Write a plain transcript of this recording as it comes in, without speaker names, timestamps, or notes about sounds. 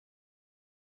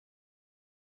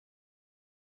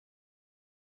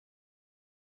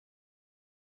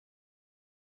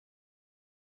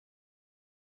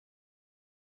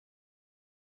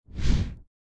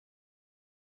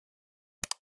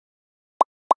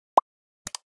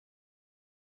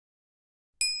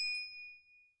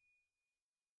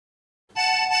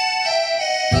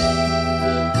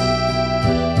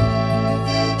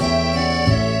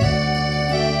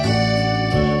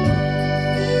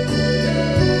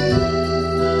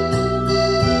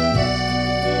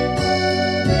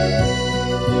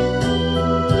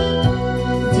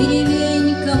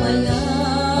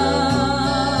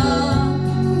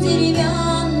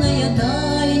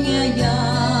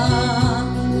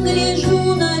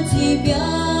тебя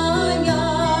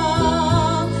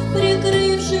я,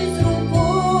 прикрывшись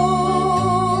рукой,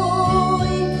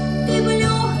 ты в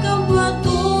легком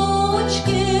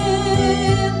платочке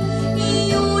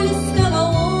июльского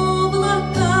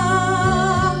облака,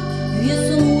 в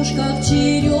веснушках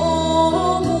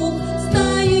черемух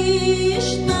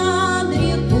стоишь над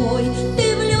рекой. Ты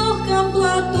в легком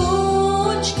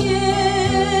платочке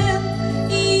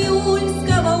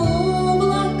июльского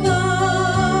облака,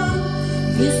 в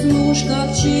веснушках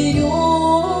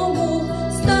черемух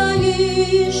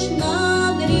стоишь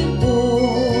над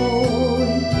рекой.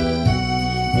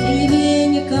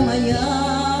 Деревенька моя,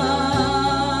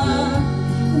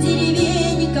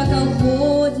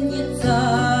 деревенька-колхозница,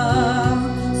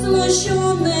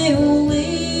 смущенной улыбкой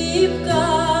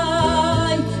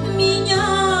меня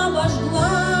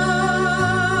обожгла.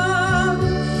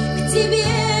 К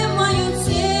тебе мое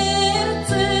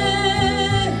сердце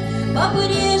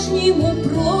по-прежнему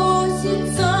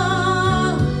просится,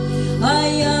 а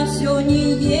я все не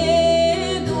ем.